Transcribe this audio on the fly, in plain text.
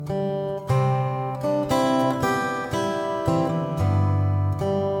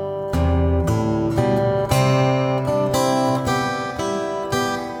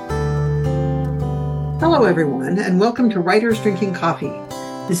Hello, everyone, and welcome to Writers Drinking Coffee.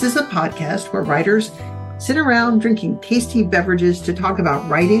 This is a podcast where writers sit around drinking tasty beverages to talk about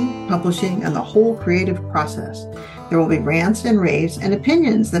writing, publishing, and the whole creative process. There will be rants and raves and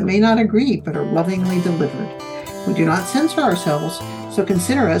opinions that may not agree but are lovingly delivered. We do not censor ourselves, so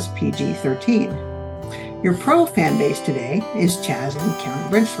consider us PG-13. Your pro fan base today is Chaz and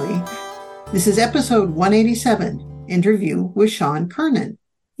Count Brenchley. This is episode 187, interview with Sean Kernan.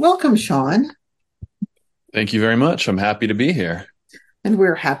 Welcome, Sean. Thank you very much. I'm happy to be here. And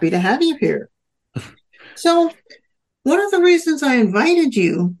we're happy to have you here. So one of the reasons I invited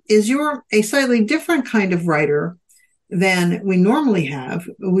you is you're a slightly different kind of writer than we normally have,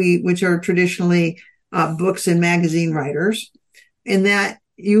 which are traditionally books and magazine writers, in that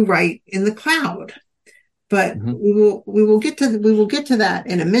you write in the cloud. But we will get to that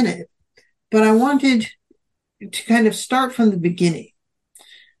in a minute. But I wanted to kind of start from the beginning.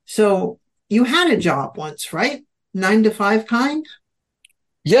 So you had a job once, right? 9 to 5 kind?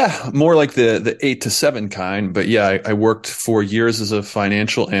 Yeah, more like the 8 to 7 kind. But yeah, I worked for years as a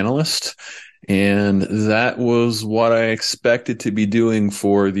financial analyst, and that was what I expected to be doing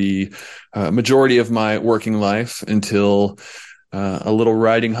for the majority of my working life until a little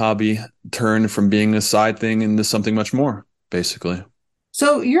writing hobby turned from being a side thing into something much more, basically.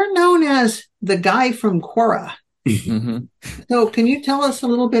 So you're known as the guy from Quora. So can you tell us a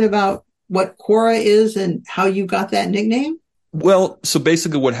little bit about what Quora is and how you got that nickname? Well, so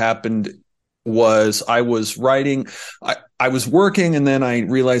basically what happened was I was writing, I was working, and then I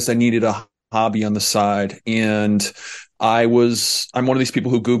realized I needed a hobby on the side. And I'm one of these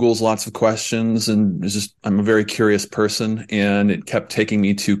people who Googles lots of questions, and I'm a very curious person, and it kept taking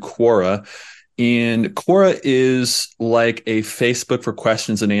me to Quora. And Quora is like a Facebook for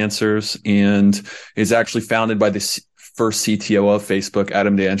questions and answers, and is actually founded by the first CTO of Facebook,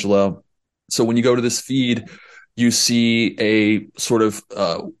 Adam D'Angelo. So when you go to this feed, you see a sort of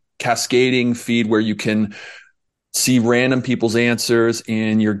cascading feed where you can see random people's answers,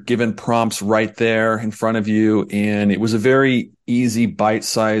 and you're given prompts right there in front of you. And it was a very easy,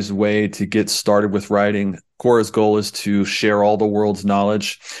 bite-sized way to get started with writing. Quora's goal is to share all the world's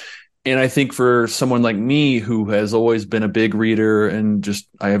knowledge. And I think for someone like me, who has always been a big reader and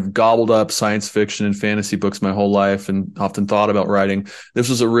I have gobbled up science fiction and fantasy books my whole life and often thought about writing, this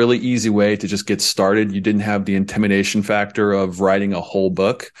was a really easy way to just get started. You didn't have the intimidation factor of writing a whole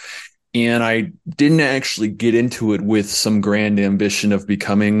book. And I didn't actually get into it with some grand ambition of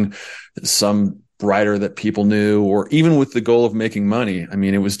becoming some writer that people knew, or even with the goal of making money. I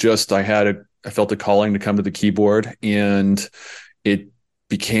mean, it was just, I felt a calling to come to the keyboard, and it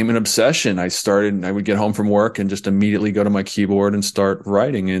became an obsession. I would get home from work and just immediately go to my keyboard and start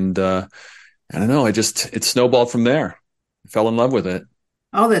writing. And I don't know, it snowballed from there. I fell in love with it.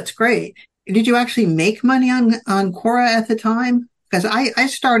 Oh, that's great. Did you actually make money on Quora at the time? Because I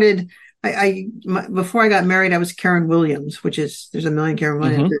started, before I got married, I was Karen Williams, there's a million Karen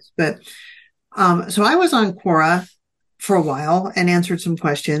Williams. But so I was on Quora for a while and answered some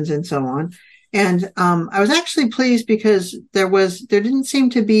questions and so on. And I was actually pleased because there didn't seem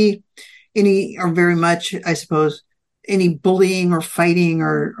to be any, or very much, I suppose, any bullying or fighting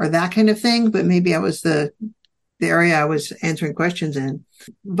or that kind of thing. But maybe I was the area I was answering questions in.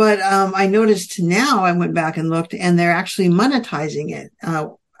 But I noticed now, I went back and looked, and they're actually monetizing it.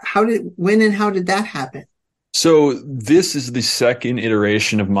 When and how did that happen? So this is the second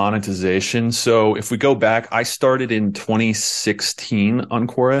iteration of monetization. So if we go back, I started in 2016 on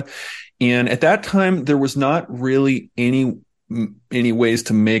Quora. And at that time, there was not really any ways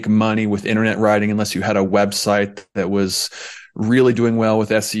to make money with internet writing unless you had a website that was really doing well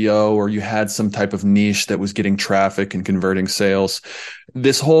with SEO, or you had some type of niche that was getting traffic and converting sales.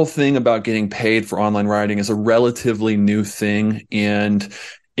 This whole thing about getting paid for online writing is a relatively new thing. And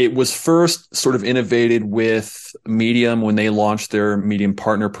it was first sort of innovated with Medium when they launched their Medium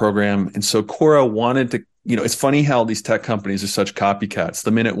Partner Program. And so Quora wanted to, it's funny how these tech companies are such copycats.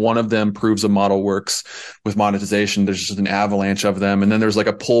 The minute one of them proves a model works with monetization, there's just an avalanche of them. And then there's like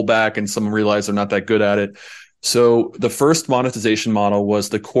a pullback, and some realize they're not that good at it. So the first monetization model was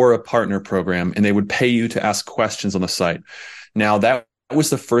the Quora Partner Program, and they would pay you to ask questions on the site. Now, that was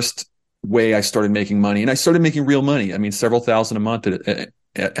the first way I started making money, and I started making real money. I mean, several thousand a month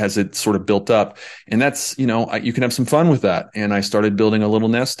as it sort of built up. And that's, you can have some fun with that. And I started building a little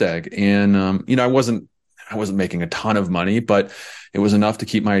nest egg. And, I wasn't making a ton of money, but it was enough to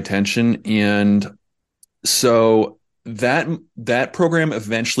keep my attention. And so that program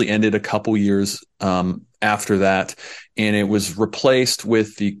eventually ended a couple years after that, and it was replaced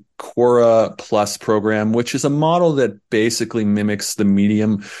with the Quora Plus program, which is a model that basically mimics the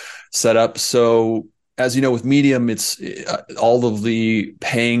Medium setup. So as you know, with Medium, it's all of the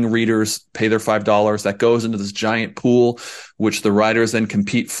paying readers pay their $5. That goes into this giant pool, which the writers then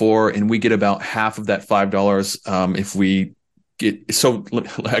compete for, and we get about half of that $5 if we get. So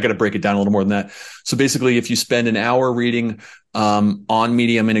I got to break it down a little more than that. So basically, if you spend an hour reading on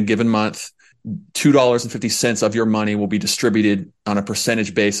Medium in a given month, $2.50 of your money will be distributed on a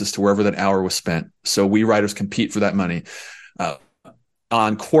percentage basis to wherever that hour was spent. So we writers compete for that money.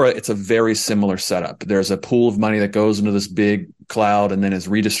 On Quora, it's a very similar setup. There's a pool of money that goes into this big cloud and then is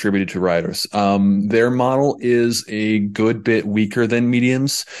redistributed to writers. Their model is a good bit weaker than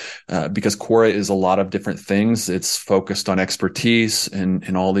Medium's because Quora is a lot of different things. It's focused on expertise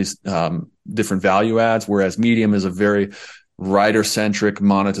and all these different value adds, whereas Medium is a very writer-centric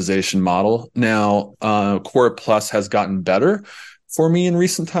monetization model. Now, Quora Plus has gotten better for me in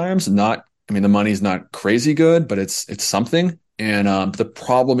recent times. The money's not crazy good, but it's something. And the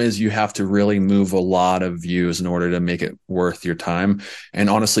problem is you have to really move a lot of views in order to make it worth your time.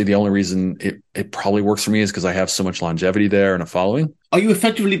 And honestly, the only reason it probably works for me is because I have so much longevity there and a following. Are you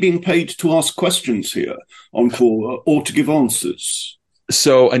effectively being paid to ask questions here on Quora or to give answers?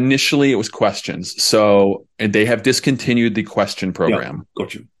 So initially it was questions. And they have discontinued the question program. Yeah,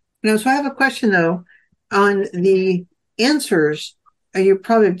 got you. No, so I have a question though on the answers. You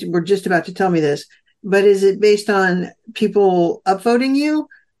probably were just about to tell me this. But is it based on people upvoting you,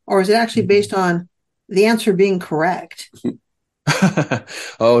 or is it actually based on the answer being correct?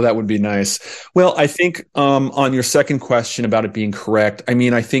 Oh, that would be nice. Well, I think on your second question about it being correct,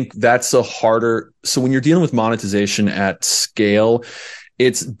 I think that's a harder. So when you're dealing with monetization at scale,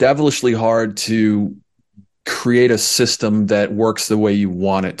 it's devilishly hard to create a system that works the way you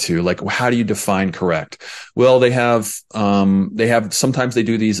want it to. Like, how do you define correct? Well, they have sometimes they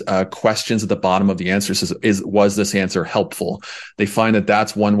do these questions at the bottom of the answer. Was this answer helpful? They find that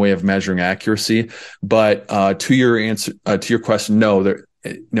that's one way of measuring accuracy. But to your question, no,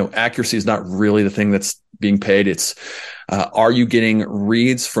 accuracy is not really the thing that's being paid. It's are you getting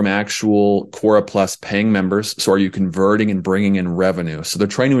reads from actual Quora Plus paying members? So are you converting and bringing in revenue? So they're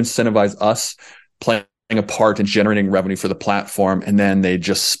trying to incentivize us playing a part in generating revenue for the platform, and then they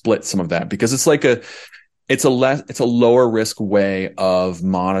just split some of that because it's a lower risk way of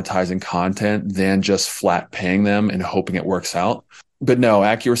monetizing content than just flat paying them and hoping it works out. But no,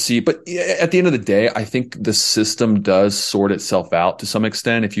 accuracy. But at the end of the day, I think the system does sort itself out to some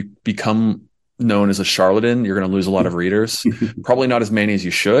extent. If you become known as a charlatan, you're going to lose a lot of readers. Probably not as many as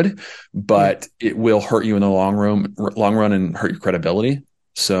you should, but it will hurt you in the long run and hurt your credibility.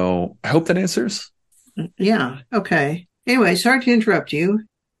 So I hope that answers. Yeah. Okay. Anyway, sorry to interrupt you.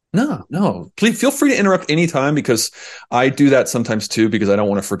 No. Please feel free to interrupt anytime because I do that sometimes too because I don't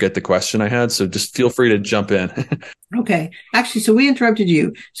want to forget the question I had. So just feel free to jump in. Okay. Actually, so we interrupted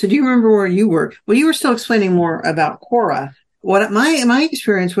you. So do you remember where you were? Well, you were still explaining more about Quora. What my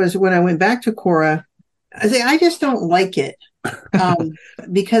experience was when I went back to Quora, I just don't like it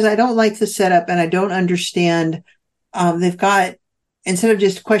because I don't like the setup and I don't understand. They've got, instead of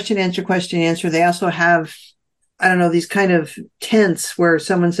just question, answer, they also have, I don't know, these kind of tents where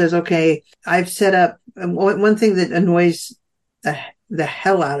someone says, okay, I've set up, one thing that annoys the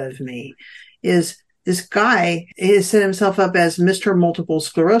hell out of me is this guy has set himself up as Mr. Multiple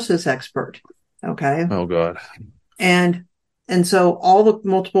Sclerosis expert. Okay. Oh God. And so all the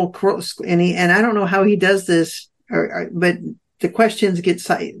multiple, and I don't know how he does this, but the questions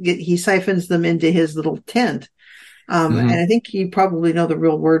he siphons them into his little tent. And I think you probably know the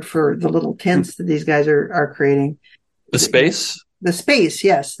real word for the little tents that these guys are creating. The space? The space,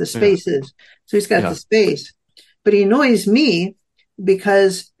 yes. The space is. So he's got the space. But he annoys me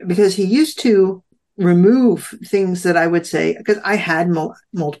because he used to remove things that I would say, because I had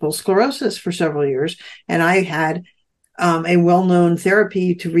multiple sclerosis for several years, and I had a well-known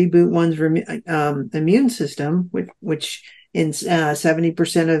therapy to reboot one's immune system, which in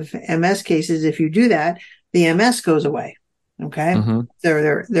 70% of MS cases, if you do that, the MS goes away. Okay. Mm-hmm.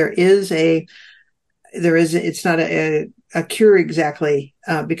 There is it's not a cure exactly,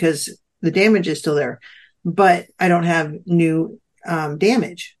 because the damage is still there, but I don't have new,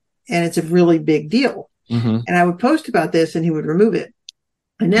 damage, and it's a really big deal. Mm-hmm. And I would post about this and he would remove it.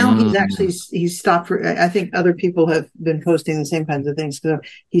 And now he's stopped. I think other people have been posting the same kinds of things. So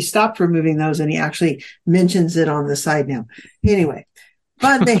he stopped removing those and he actually mentions it on the side now. Anyway.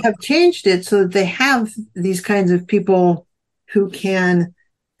 But they have changed it so that they have these kinds of people who can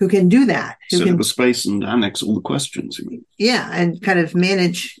do that. Set up a space and annex all the questions. You mean? Yeah, and kind of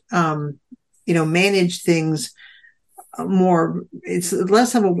manage things more. It's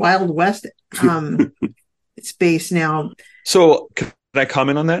less of a Wild West space now. So can I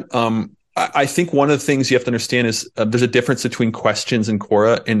comment on that? I think one of the things you have to understand is there's a difference between questions and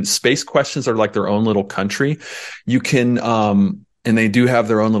Quora, and space questions are like their own little country. You can, and they do have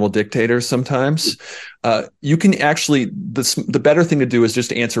their own little dictators sometimes. You can actually, the better thing to do is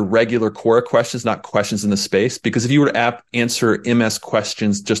just answer regular Quora questions, not questions in the space. Because if you were to answer MS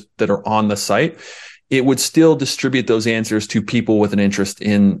questions just that are on the site, it would still distribute those answers to people with an interest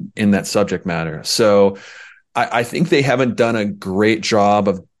in that subject matter. So I think they haven't done a great job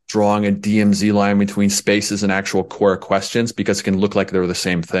of drawing a DMZ line between spaces and actual Quora questions, because it can look like they're the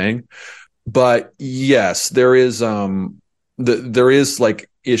same thing. But yes, there is like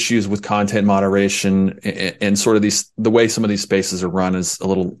issues with content moderation, and sort of the way some of these spaces are run is a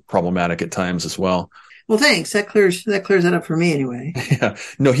little problematic at times as well. Well, thanks. That clears it up for me anyway. Yeah,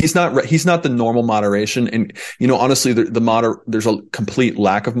 no, he's not the normal moderation, and honestly, there's a complete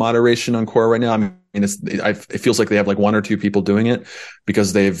lack of moderation on Quora right now. I mean, it feels like they have like one or two people doing it,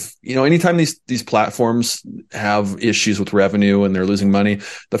 because they've, anytime these platforms have issues with revenue and they're losing money,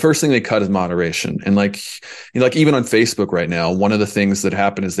 the first thing they cut is moderation. And like even on Facebook right now, one of the things that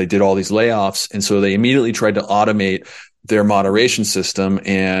happened is they did all these layoffs, and so they immediately tried to automate their moderation system,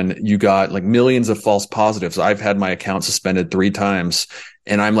 and you got like millions of false positives. I've had my account suspended 3 times,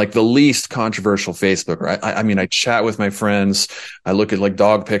 and I'm like the least controversial Facebook, right? I mean, I chat with my friends, I look at like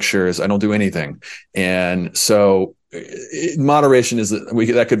dog pictures, I don't do anything. And so moderation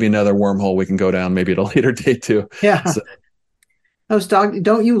that could be another wormhole we can go down maybe at a later date too. Yeah. So, those dogs,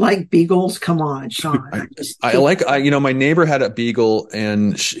 don't you like beagles? Come on, Sean. My neighbor had a beagle,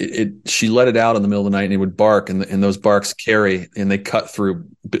 and she let it out in the middle of the night, and it would bark, and those barks carry, and they cut through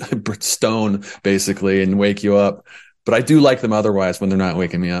stone basically and wake you up. But I do like them otherwise when they're not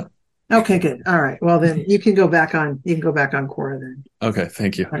waking me up. Okay, good. All right. Well, then you can go back on Quora then. Okay,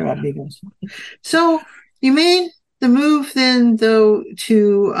 thank you. Talk about beagles. So you made the move then, though,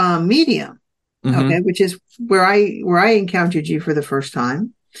 to Medium. Mm-hmm. Okay, which is where I encountered you for the first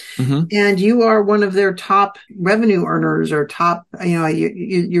time. Mm-hmm. And you are one of their top revenue earners, or top,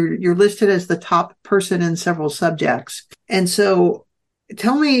 you're listed as the top person in several subjects. And so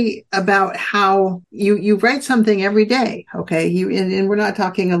tell me about how you write something every day. Okay. And we're not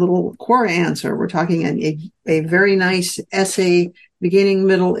talking a little Quora answer. We're talking a very nice essay, beginning,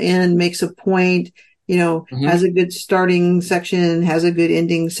 middle, end, makes a point, mm-hmm. has a good starting section, has a good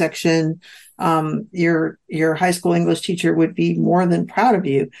ending section. Your high school English teacher would be more than proud of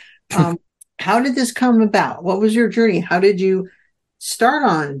you. How did this come about? What was your journey? How did you start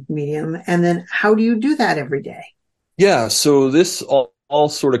on Medium? And then how do you do that every day? Yeah. So this all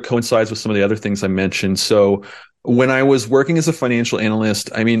sort of coincides with some of the other things I mentioned. So when I was working as a financial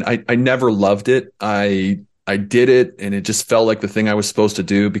analyst, I mean, I never loved it. I did it, and it just felt like the thing I was supposed to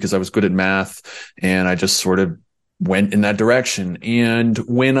do because I was good at math, and I just sort of went in that direction. And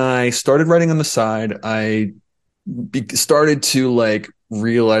when I started writing on the side, I started to like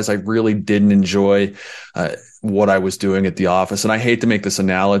realize I really didn't enjoy what I was doing at the office. And I hate to make this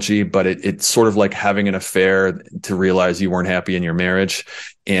analogy, but it's sort of like having an affair to realize you weren't happy in your marriage.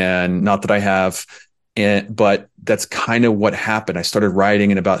 And not that I have, but that's kind of what happened. I started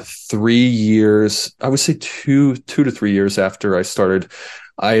writing in about 3 years, I would say two to 3 years after I started.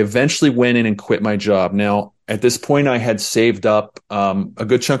 I eventually went in and quit my job. Now, at this point, I had saved up a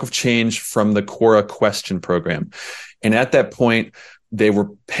good chunk of change from the Quora question program. And at that point, they were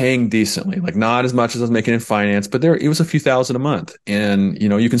paying decently, like not as much as I was making in finance, but it was a few thousand a month. And,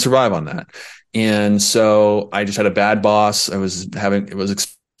 you can survive on that. And so I just had a bad boss. I was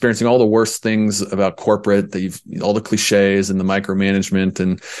experiencing all the worst things about corporate, all the cliches and the micromanagement.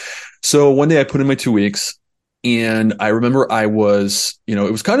 And so one day I put in my 2 weeks. And I remember I was, it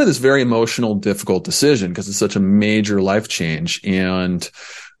was kind of this very emotional, difficult decision because it's such a major life change. And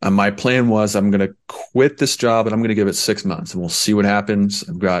my plan was I'm going to quit this job and I'm going to give it 6 months and we'll see what happens.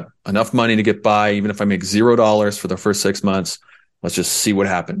 I've got enough money to get by. Even if I make $0 for the first 6 months, let's just see what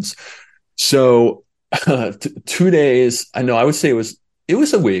happens. So 2 days, I would say it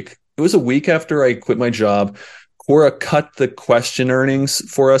was a week. It was a week after I quit my job. Quora cut the question earnings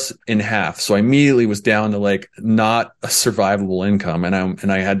for us in half. So I immediately was down to like not a survivable income.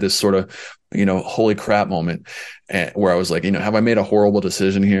 And I had this sort of, holy crap moment where I was like, have I made a horrible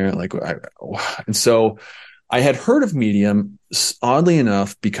decision here? And so I had heard of Medium, oddly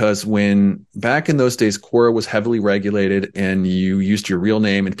enough, because when back in those days, Quora was heavily regulated and you used your real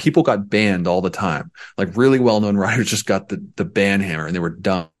name and people got banned all the time. Like really well-known writers just got the ban hammer and they were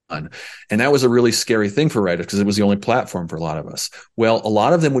done. And that was a really scary thing for writers because it was the only platform for a lot of us. Well, a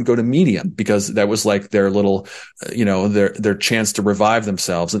lot of them would go to Medium because that was like their little, their chance to revive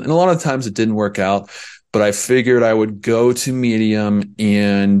themselves. And a lot of times it didn't work out. but I figured I would go to Medium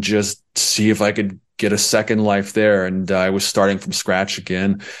and just see if I could get a second life there. And I was starting from scratch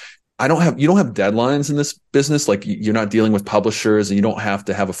again. You don't have deadlines in this business. Like, you're not dealing with publishers and you don't have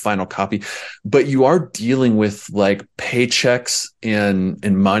to have a final copy, but you are dealing with like paychecks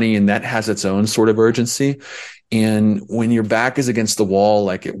and money, and that has its own sort of urgency. And when your back is against the wall,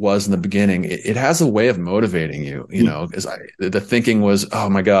 like it was in the beginning, it has a way of motivating you, because the thinking was, oh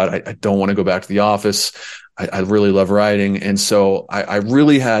my God, I don't want to go back to the office. I really love writing. And so I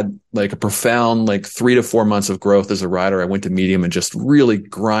really had like a profound, like 3 to 4 months of growth as a writer. I went to Medium and just really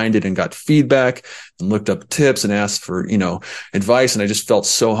grinded and got feedback and looked up tips and asked for, advice. And I just felt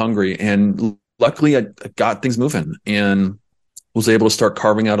so hungry. And luckily I got things moving and was able to start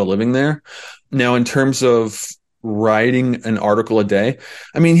carving out a living there. Now, in terms of writing an article a day,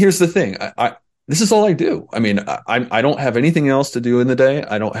 I mean, here's the thing. This is all I do. I mean, I don't have anything else to do in the day.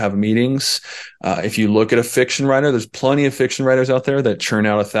 I don't have meetings. If you look at a fiction writer, there's plenty of fiction writers out there that churn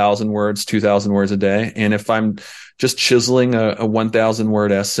out 1,000 words, 2,000 words a day. And if I'm just chiseling a 1,000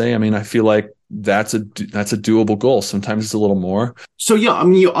 word essay, I mean, I feel like that's a doable goal. Sometimes it's a little more. So yeah, I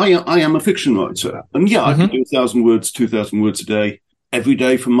mean, I am a fiction writer, and yeah, I can do 1,000 words, 2,000 words a day, every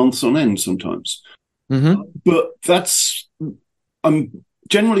day for months on end sometimes. But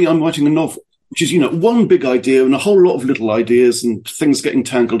generally I'm writing a novel, which is, one big idea and a whole lot of little ideas and things getting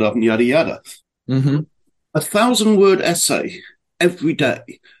tangled up and yada, yada. 1,000 word essay every day.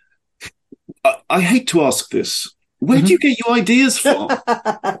 I hate to ask this. Where do you get your ideas from?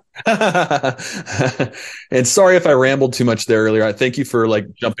 And sorry if I rambled too much there earlier. I thank you for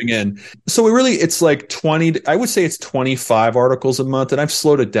like jumping in. So it's like 20, I would say it's 25 articles a month, and I've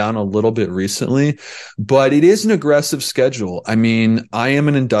slowed it down a little bit recently, but it is an aggressive schedule. I mean, I am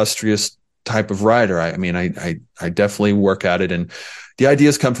an industrious type of writer. I definitely work at it, and the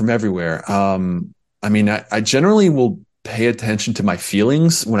ideas come from everywhere. I generally will pay attention to my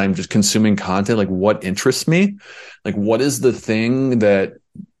feelings when I'm just consuming content, like what interests me, like what is the thing that,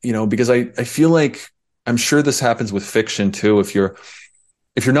 because I feel like, I'm sure this happens with fiction too. If you're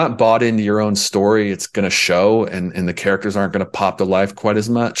not bought into your own story, it's going to show, and the characters aren't going to pop to life quite as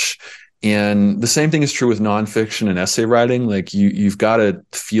much. And the same thing is true with nonfiction and essay writing. Like you've got to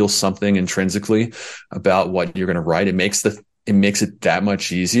feel something intrinsically about what you're going to write. It makes it that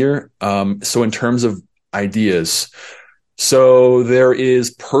much easier. So in terms of ideas, so there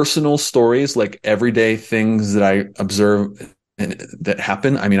is personal stories, like everyday things that I observe and that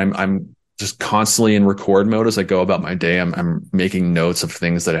happen. I mean, I'm just constantly in record mode as I go about my day. I'm making notes of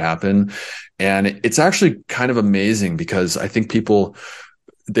things that happen, and it's actually kind of amazing because I think people,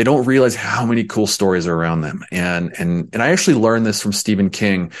 they don't realize how many cool stories are around them. And I actually learned this from Stephen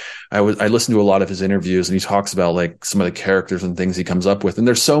King. I listened to a lot of his interviews, and he talks about like some of the characters and things he comes up with. And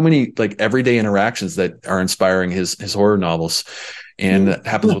there's so many like everyday interactions that are inspiring his horror novels. And that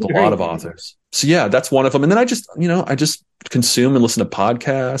happens with a lot of authors. So yeah, that's one of them. And then I just consume and listen to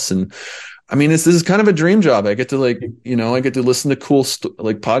podcasts. And I mean, this is kind of a dream job. I get to I get to listen to cool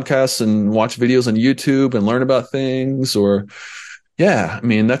podcasts and watch videos on YouTube and learn about things. Or yeah, I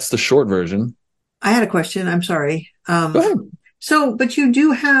mean, that's the short version. I had a question. I'm sorry. Go ahead. So, but you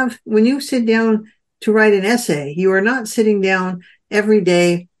do have, when you sit down to write an essay, you are not sitting down every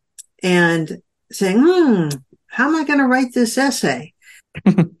day and saying, how am I going to write this essay?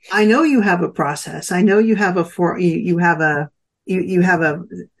 I know you have a process. I know you have a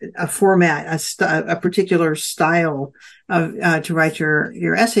format, a particular style of to write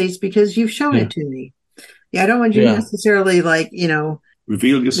your essays, because you've shown it to me. Yeah, I don't want you to necessarily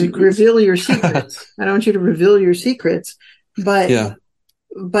reveal your secrets. Reveal your secrets. I don't want you to reveal your secrets, but you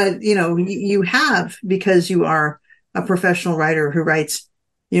have, because you are a professional writer who writes,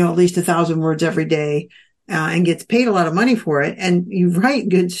 at least 1,000 words every day, and gets paid a lot of money for it. And you write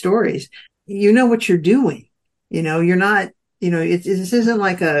good stories. You know what you're doing. You're not, this isn't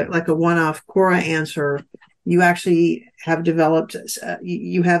like a one-off Quora answer. You actually have developed,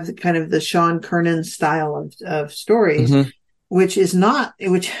 you have kind of the Sean Kernan style of stories, which is oddly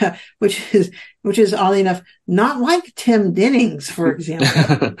enough, not like Tim Dennings, for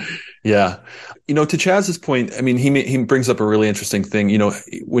example. Yeah. To Chaz's point, I mean, he brings up a really interesting thing.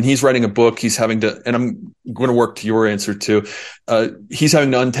 When he's writing a book, he's having to, and I'm going to work to your answer too. He's having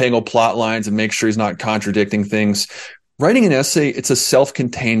to untangle plot lines and make sure he's not contradicting things. Writing an essay, it's a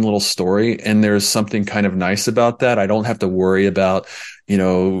self-contained little story, and there's something kind of nice about that. I don't have to worry about,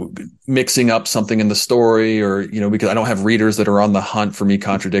 mixing up something in the story, or, because I don't have readers that are on the hunt for me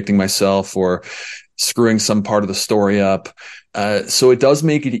contradicting myself or screwing some part of the story up. So it does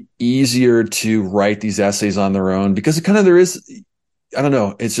make it easier to write these essays on their own, because there is I don't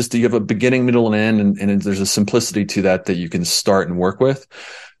know. It's just you have a beginning, middle, and end, and there's a simplicity to that you can start and work with.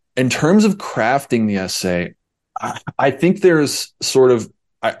 In terms of crafting the essay, I think there's sort of,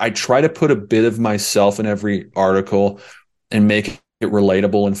 I try to put a bit of myself in every article and make it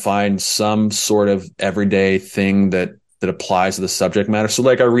relatable and find some sort of everyday thing that applies to the subject matter. So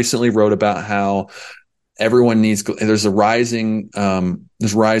like I recently wrote about how everyone needs, there's rising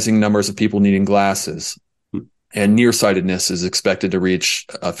numbers of people needing glasses. And nearsightedness is expected to reach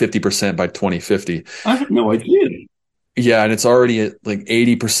 50% by 2050. I had no idea. Yeah, and it's already at like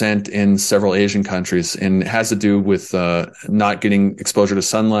 80% in several Asian countries, and it has to do with not getting exposure to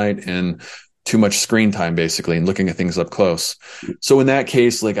sunlight and too much screen time, basically, and looking at things up close. So in that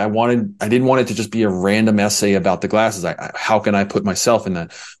case, like I didn't want it to just be a random essay about the glasses. How can I put myself in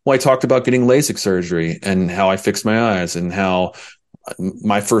that? Well, I talked about getting LASIK surgery and how I fixed my eyes and how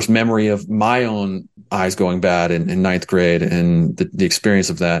my first memory of my own eyes going bad in ninth grade and the experience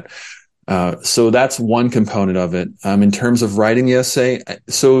of that. So that's one component of it. In terms of writing the essay,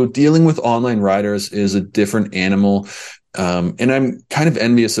 so dealing with online writers is a different animal. And I'm kind of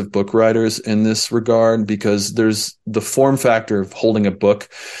envious of book writers in this regard because there's the form factor of holding a book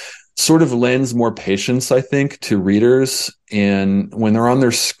sort of lends more patience, I think, to readers. And when they're on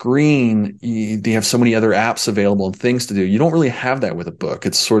their screen, they have so many other apps available and things to do. You don't really have that with a book.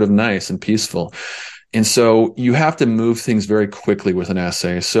 It's sort of nice and peaceful. And so you have to move things very quickly with an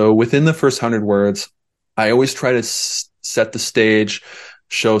essay. So within the first 100 words, I always try to set the stage,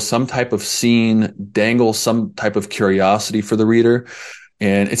 show some type of scene, dangle some type of curiosity for the reader.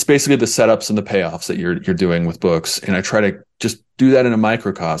 And it's basically the setups and the payoffs that you're doing with books. And I try to just do that in a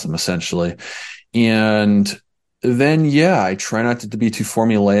microcosm, essentially. And then, yeah, I try not to be too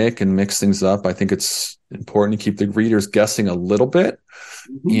formulaic and mix things up. I think it's important to keep the readers guessing a little bit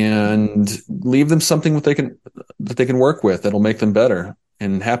and leave them something that they can work with that'll make them better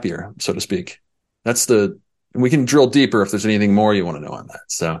and happier, so to speak. We can drill deeper if there's anything more you want to know on that.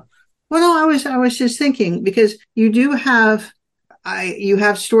 So, well, no, I was just thinking because you do have, you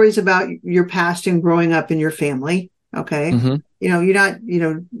have stories about your past and growing up in your family. Okay. Mm-hmm. You're not,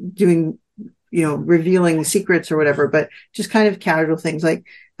 doing, revealing secrets or whatever, but just kind of casual things. Like,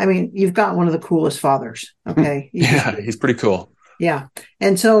 I mean, you've got one of the coolest fathers. Okay. Yeah. He's pretty cool. Yeah.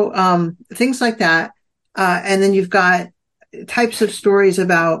 And so, things like that. And then you've got types of stories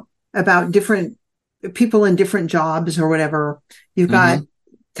about different people in different jobs or whatever. You've got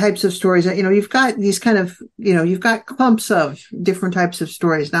types of stories that, you've got these kind of, you've got clumps of different types of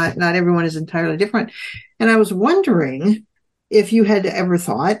stories. Not everyone is entirely different. And I was wondering if you had ever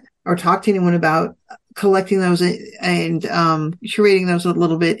thought or talked to anyone about collecting those and curating those a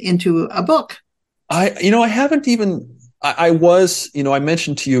little bit into a book. I haven't even, I was, I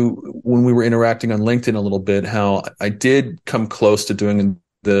mentioned to you when we were interacting on LinkedIn a little bit, how I did come close to doing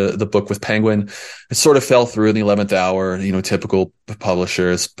the book with Penguin. It sort of fell through in the 11th hour, typical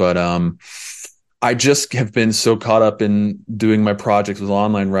publishers, but, I just have been so caught up in doing my projects with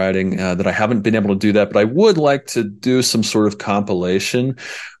online writing that I haven't been able to do that, but I would like to do some sort of compilation.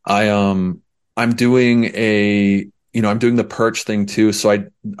 I'm doing I'm doing the Perch thing too. So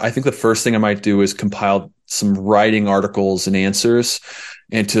I think the first thing I might do is compile some writing articles and answers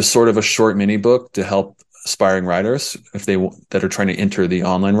into sort of a short mini book to help aspiring writers that are trying to enter the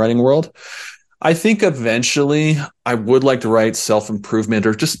online writing world. I think eventually I would like to write self-improvement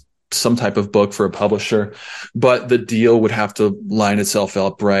or just some type of book for a publisher, but the deal would have to line itself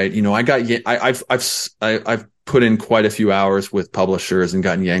up right. I've put in quite a few hours with publishers and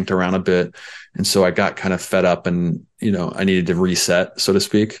gotten yanked around a bit. And so I got kind of fed up and, I needed to reset, so to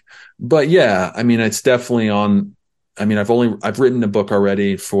speak. But yeah, I mean, it's definitely I've written a book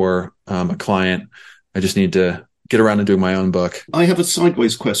already for a client. I just need to get around to doing my own book. I have a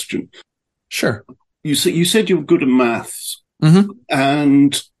sideways question. Sure. You said you were good at maths,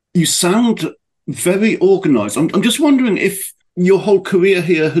 and you sound very organized. I'm just wondering if your whole career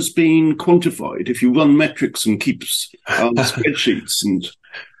here has been quantified, if you run metrics and keeps spreadsheets. And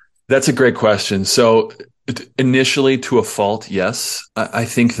that's a great question. So initially, to a fault, yes. I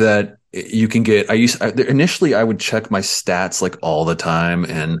think that you can get, initially I would check my stats like all the time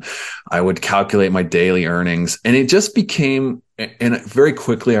and I would calculate my daily earnings, and it just became, and very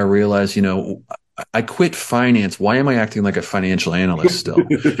quickly I realized, I quit finance. Why am I acting like a financial analyst still?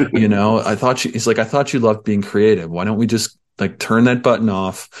 I thought you loved being creative. Why don't we just turn that button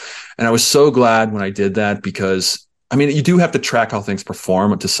off? And I was so glad when I did that because, you do have to track how things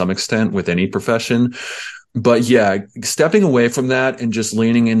perform to some extent with any profession. But yeah, stepping away from that and just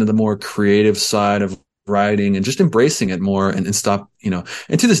leaning into the more creative side of writing and just embracing it more and stop,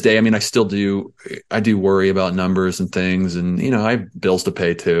 and to this day, I mean, I do worry about numbers and things, and, I have bills to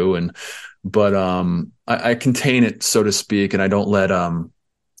pay too. But I contain it, so to speak. And I don't let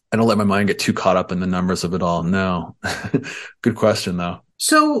my mind get too caught up in the numbers of it all. No. Good question though.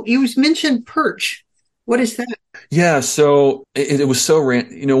 So you mentioned Perch. What is that? Yeah. So it was so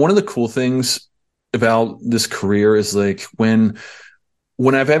one of the cool things about this career is like when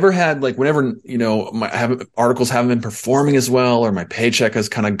I've ever had, like, whenever, articles haven't been performing as well, or my paycheck has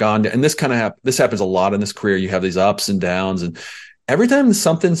kind of gone down, and this happens a lot in this career. You have these ups and downs, and every time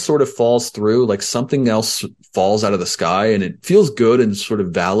something sort of falls through, like something else falls out of the sky, and it feels good and sort of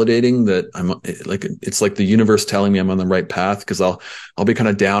validating that it's like the universe telling me I'm on the right path, because I'll be kind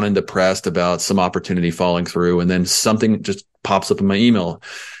of down and depressed about some opportunity falling through, and then something just pops up in my email.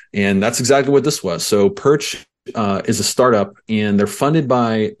 And that's exactly what this was. So Perch is a startup, and they're funded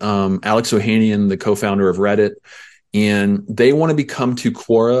by Alex Ohanian, the co-founder of Reddit, and they want to become to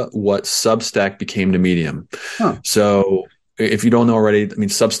Quora what Substack became to Medium. Huh. So if you don't know already, I mean,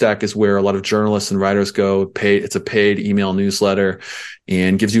 Substack is where a lot of journalists and writers go. It's a paid email newsletter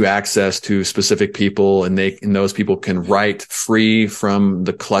and gives you access to specific people, and those people can write free from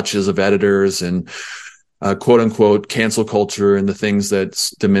the clutches of editors and quote unquote cancel culture and the things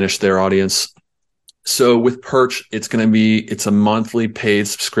that diminish their audience. So with Perch, it's a monthly paid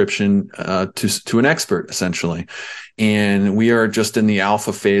subscription to an expert, essentially. And we are just in the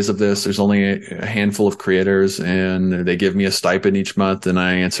alpha phase of this. There's only a handful of creators, and they give me a stipend each month, and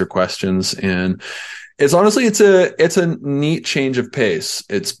I answer questions. And it's honestly, it's a neat change of pace.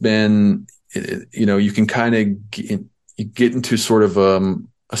 It's been, you can kind of get into sort of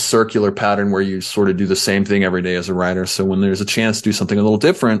a circular pattern where you sort of do the same thing every day as a writer. So when there's a chance to do something a little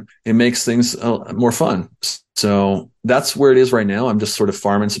different, it makes things more fun. So that's where it is right now. I'm just sort of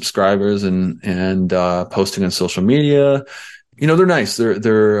farming subscribers and posting on social media. They're nice.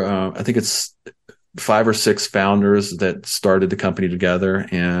 They're I think it's 5 or 6 founders that started the company together,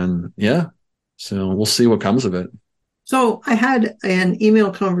 and yeah, so we'll see what comes of it. So I had an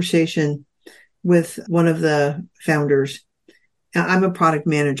email conversation with one of the founders. I'm a product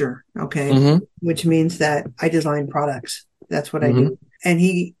manager, okay, mm-hmm. which means that I design products. That's what mm-hmm. I do. And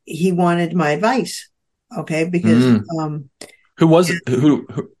he wanted my advice, okay, because who was it? Who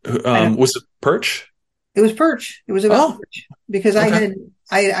was it? Perch? It was Perch. It was about Perch, because okay.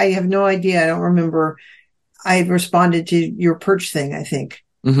 I have no idea. I don't remember. I responded to your Perch thing, I think,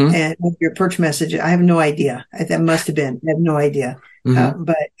 mm-hmm. and your Perch message. I have no idea. That must have been. I have no idea. Mm-hmm.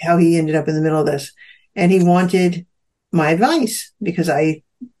 But how he ended up in the middle of this, and he wanted my advice because I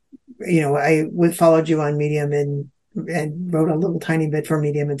followed you on Medium and wrote a little tiny bit for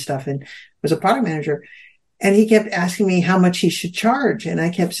Medium and stuff, and was a product manager. And he kept asking me how much he should charge. And I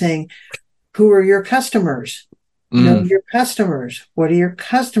kept saying, who are your customers? Know your customers. What do your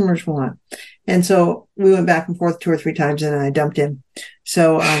customers want? And so we went back and forth 2 or 3 times, and I dumped him.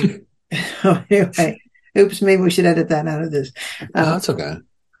 So, anyway, oops, maybe we should edit that out of this. That's okay.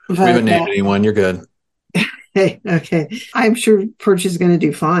 We haven't named anyone. You're good. Okay. I'm sure Perch is going to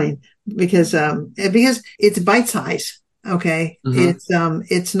do fine because it's bite size. Okay. Mm-hmm.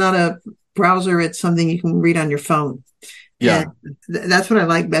 It's not a browser. It's something you can read on your phone. Yeah. That's what I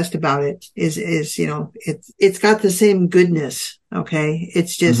like best about it is, it's got the same goodness. Okay.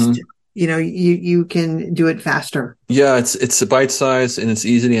 It's just, mm-hmm. You can do it faster. Yeah. It's a bite size and it's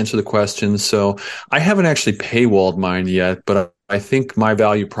easy to answer the questions. So I haven't actually paywalled mine yet, but I think my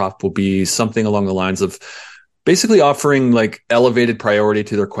value prop will be something along the lines of basically offering like elevated priority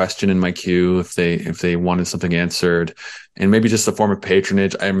to their question in my queue if they wanted something answered, and maybe just a form of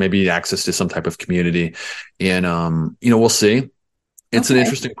patronage and maybe access to some type of community. And we'll see. It's an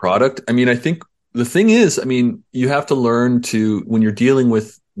interesting product. I mean, I think the thing is, you have to learn to, when you're dealing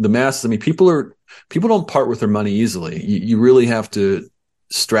with the masses, people don't part with their money easily. You really have to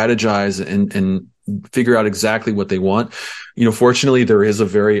strategize and figure out exactly what they want. Fortunately, there is a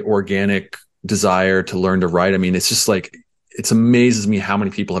very organic desire to learn to write. It's just like, it amazes me how many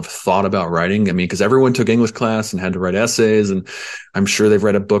people have thought about writing. Because everyone took English class and had to write essays, and I'm sure they've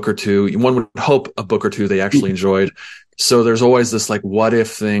read a book or two. One would hope a book or two they actually enjoyed. So there's always this like what if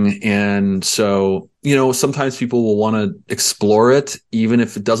thing. And so, sometimes people will want to explore it. Even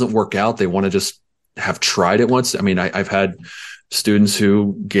if it doesn't work out, they want to just have tried it once. I've had students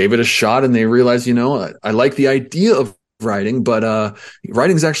who gave it a shot and they realized, I like the idea of writing, but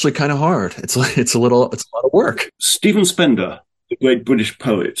writing is actually kind of hard. It's a lot of work. Stephen Spender, the great British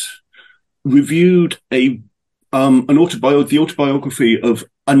poet, reviewed the autobiography of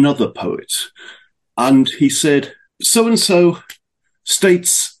another poet, and he said, so and so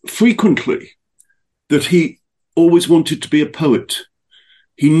states frequently that he always wanted to be a poet.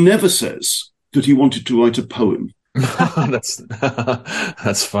 He never says that he wanted to write a poem. That's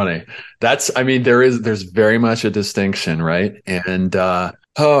funny. There's very much a distinction, right? And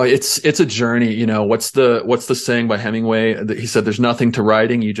it's a journey. You know, what's the saying by Hemingway? He said, "There's nothing to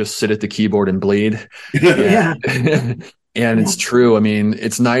writing. You just sit at the keyboard and bleed." Yeah. And it's true. I mean,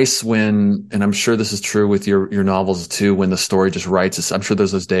 it's nice when, and I'm sure this is true with your novels too, when the story just writes. I'm sure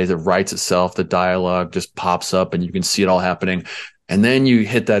there's those days it writes itself. The dialogue just pops up and you can see it all happening. And then you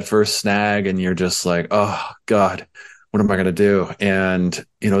hit that first snag and you're just like, oh God, what am I going to do? And,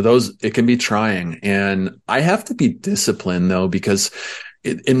 you know, it can be trying. And I have to be disciplined though, because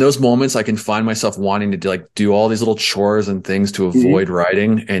in those moments, I can find myself wanting to do all these little chores and things to avoid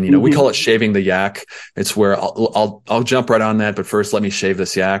writing. And, you know, we call it shaving the yak. It's where I'll jump right on that. But first, let me shave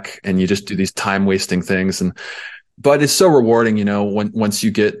this yak. And you just do these time wasting things. But it's so rewarding, you know, once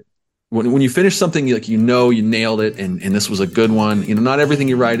you get, when you finish something, you nailed it. And this was a good one. You know, not everything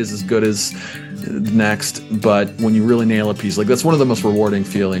you write is as good as the next, but when you really nail a piece, that's one of the most rewarding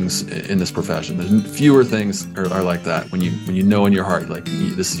feelings in this profession. There's fewer things are like that when you know in your heart,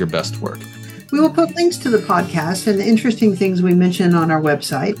 this is your best work. We will put links to the podcast and the interesting things we mention on our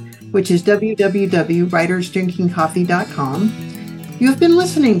website, which is www.writersdrinkingcoffee.com. You have been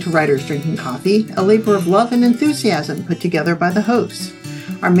listening to Writers Drinking Coffee, a labor of love and enthusiasm put together by the hosts.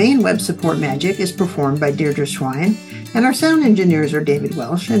 Our main web support magic is performed by Deirdre Schwein, and our sound engineers are David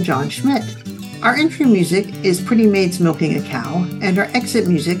Welsh and John Schmidt. Our entry music is Pretty Maids Milking a Cow, and our exit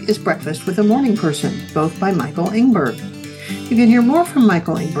music is Breakfast with a Morning Person, both by Michael Ingberg. You can hear more from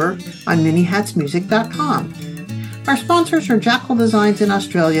Michael Ingberg on minihatsmusic.com. Our sponsors are Jackal Designs in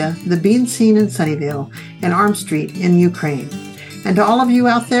Australia, The Bean Scene in Sunnyvale, and Arm Street in Ukraine. And to all of you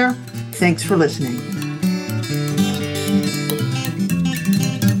out there, thanks for listening.